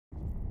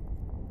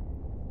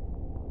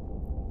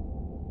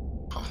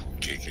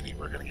giggity,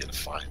 we're gonna get a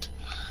fight.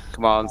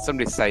 Come on,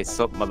 somebody say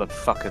sup,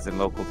 motherfuckers, in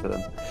local to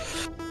them.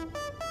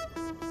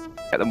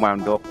 Get them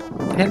wound up.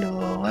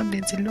 Hello, I'm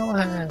Lindsay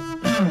Lohan.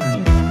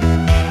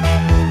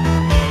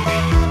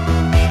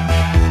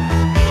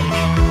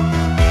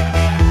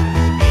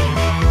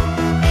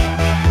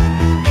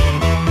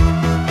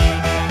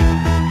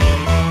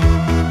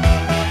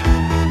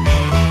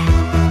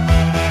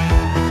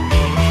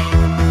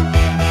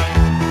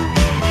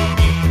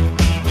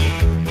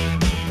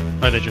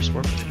 Oh, they just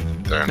warped.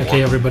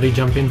 Okay, everybody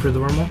jump in for the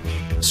wormhole.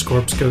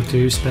 Scorps go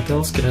to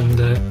Spetelsk and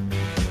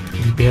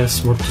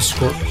DPS warp to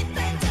Scorp.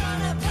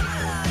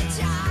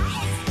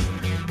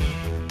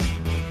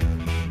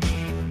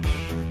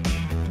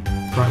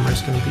 Primer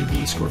is going to be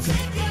the Scorpion.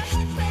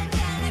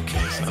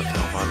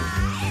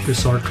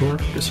 Desartor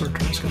is going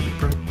to be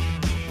prime.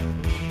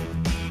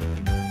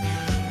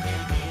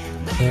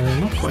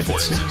 Not quite at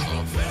sea.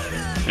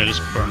 Yeah,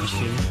 just burn us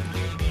through.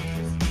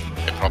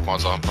 Okay, prop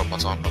mods on, prop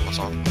mods on, prop mods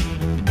on.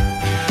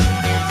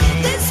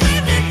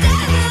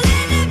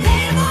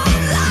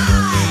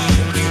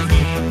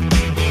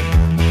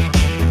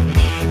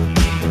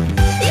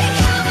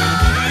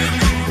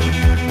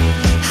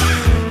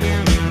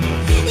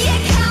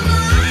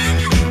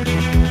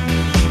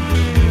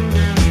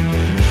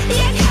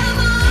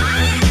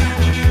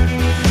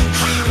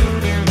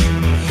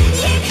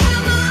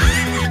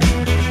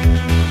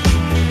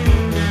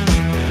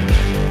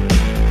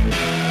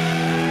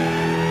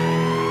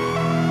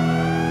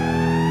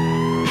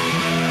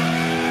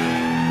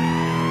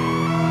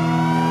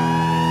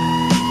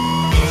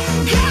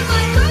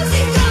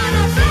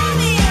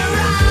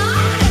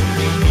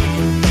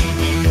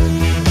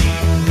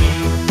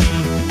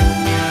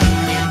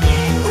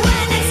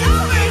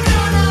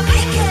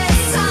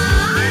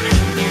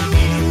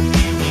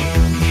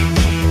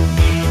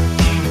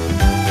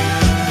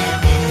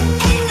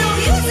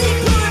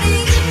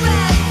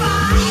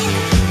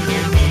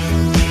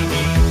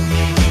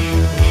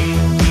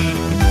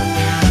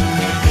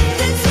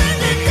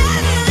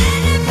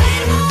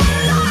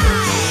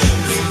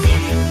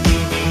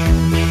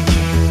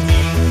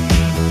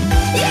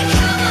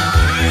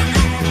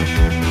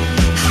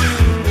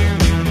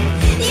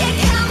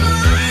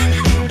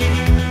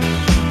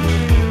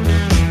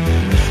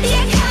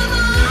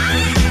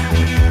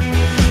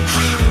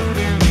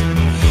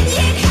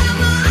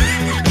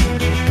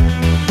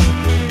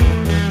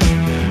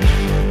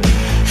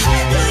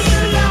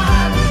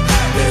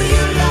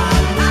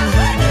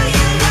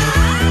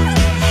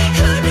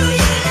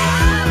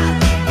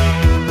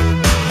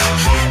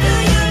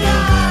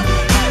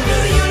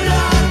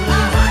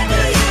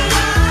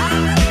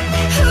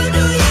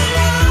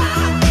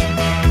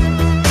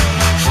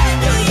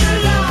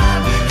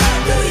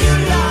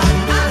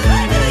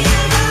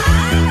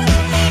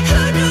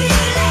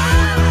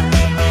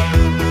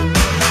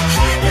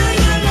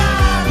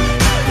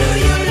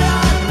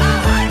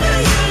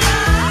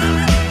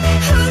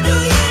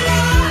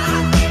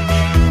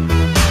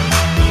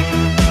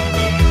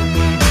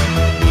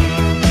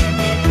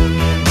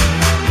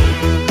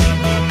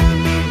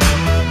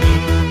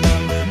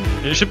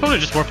 You should probably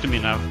just warp to me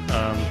now.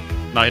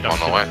 No, you don't. On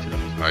the way.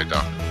 No, you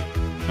don't.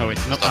 Oh wait,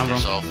 no, I'm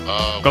wrong.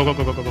 Go.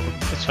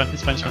 It's fine,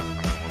 it's fine.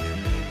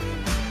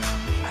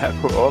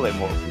 We're all in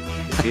warp.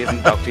 If he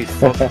isn't docked, he's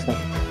fucked.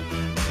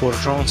 Poor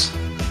drones.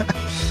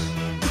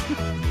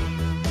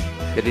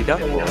 Did he dock?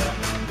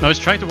 No, he's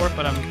trying to warp,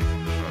 but I'm...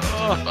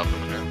 Stop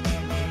him again.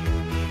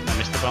 I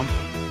missed the bomb.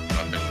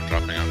 I think we're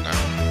dropping him now.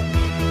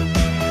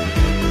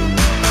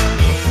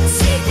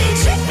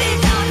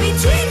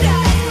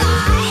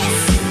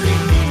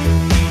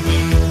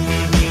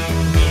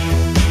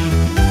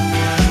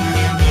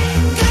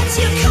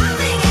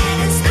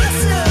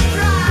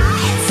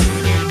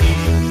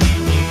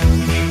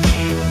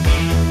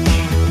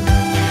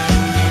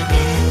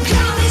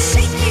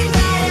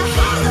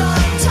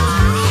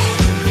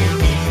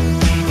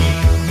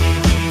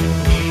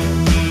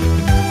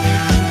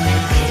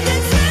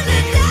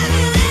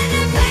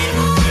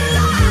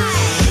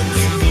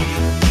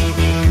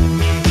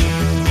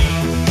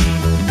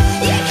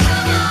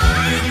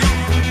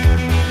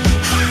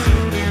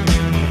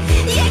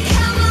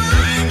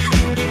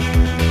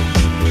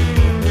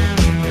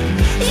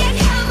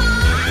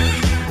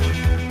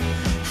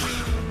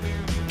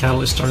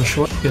 Catalyst turn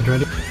short, get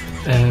ready.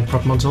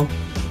 Prop mods on.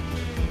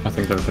 I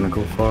think they're gonna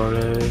go for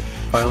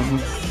pilot.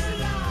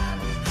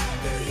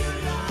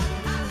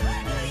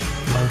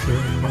 Line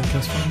clear,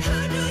 broadcast fine.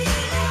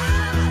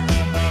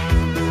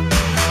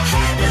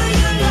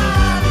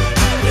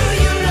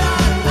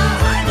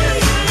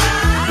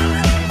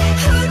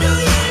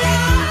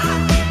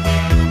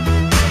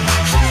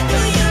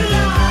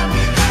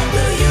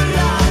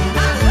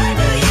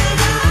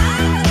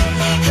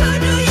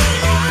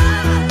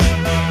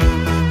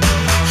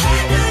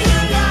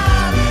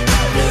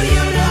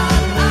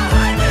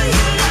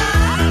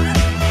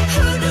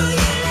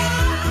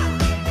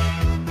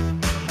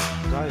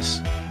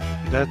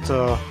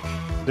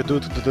 The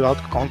dude without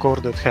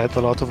Concord that had a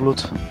lot of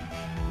loot.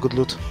 Good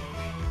loot.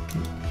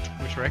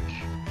 Which wreck?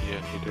 Yeah,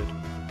 he did.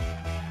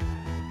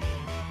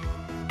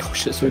 Oh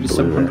shit, so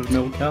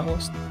 700ml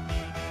catalyst.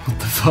 What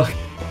the fuck?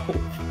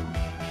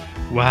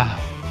 Wow.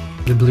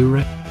 The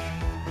Blu-ray.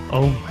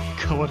 Oh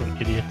my god, what an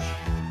idiot.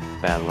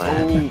 Bad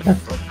lad. Oh,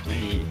 fuck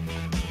me.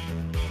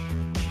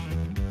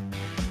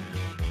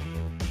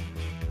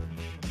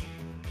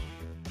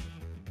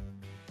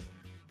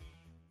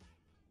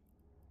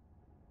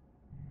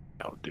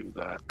 I'll do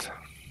that.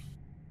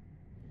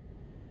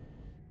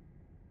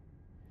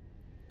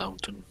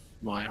 Mountain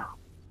wire.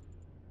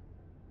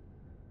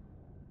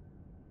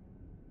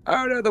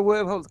 Oh no, the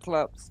wormhole's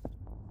collapsed.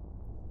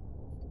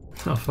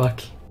 Oh fuck.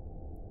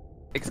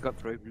 X got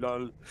through.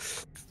 Lol.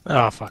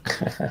 Ah, fuck.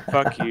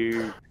 Fuck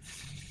you.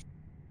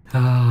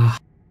 Ah,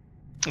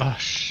 Oh It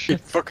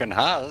shit. fucking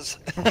has.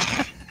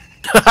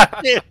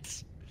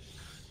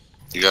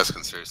 You guys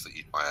can seriously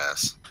eat my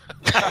ass.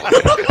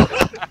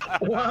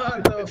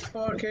 What the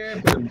fuck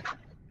happened?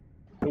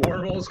 The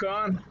wormhole's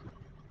gone?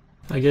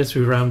 I guess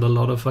we rammed a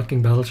lot of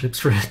fucking battleships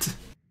for it.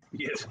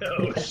 Yes,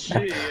 oh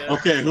shit.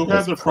 Okay, who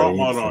has a prop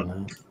mod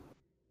on?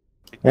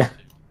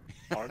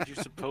 Aren't you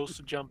supposed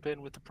to jump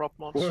in with the prop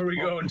mods? Where are we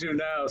going to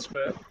now,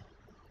 Spit?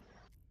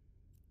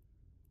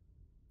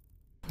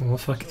 Well,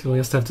 fuck it, we'll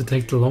just have to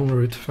take the long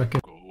route. Fucking.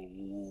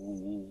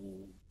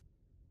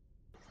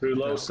 Through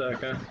low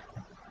second.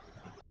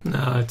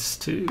 Nah, it's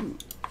too.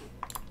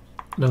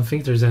 I don't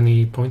think there's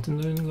any point in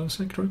doing low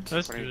sec route.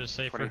 Let's do the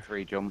safer.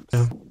 23 jumps.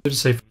 Yeah, do the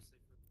safe.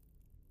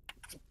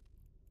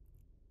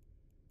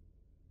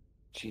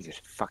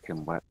 Jesus,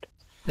 fucking wet.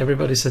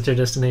 Everybody set their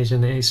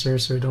destination Acer,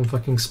 so don't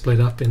fucking split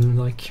up in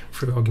like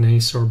through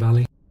Ognace or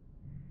Bally.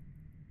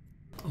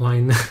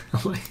 Line,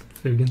 like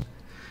Fugan.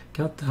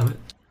 God damn it!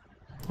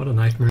 What a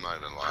nightmare.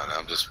 I'm not in line,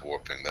 I'm just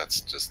warping.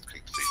 That's just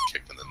complete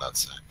kick in the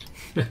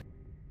nutsack.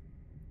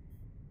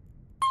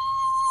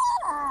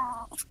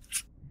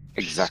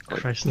 Exactly.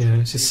 Christ. Yeah,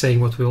 it's just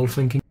saying what we're all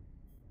thinking.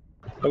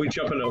 Are we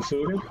jumping on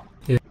Fugan?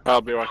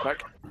 I'll be right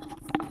back.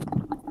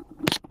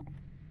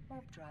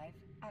 Warp drive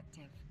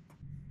active.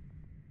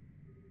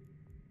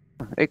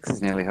 X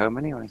is nearly home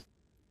anyway.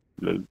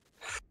 Lol.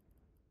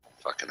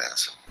 Fucking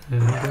ass.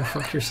 Yeah, go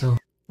fuck yourself.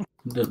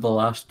 Did the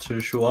last to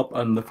show up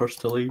and the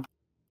first to leave.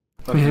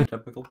 Fucking Yeah.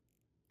 typical.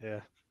 Yeah.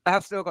 I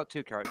have still got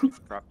 2 characters.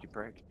 Crap, you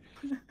prick.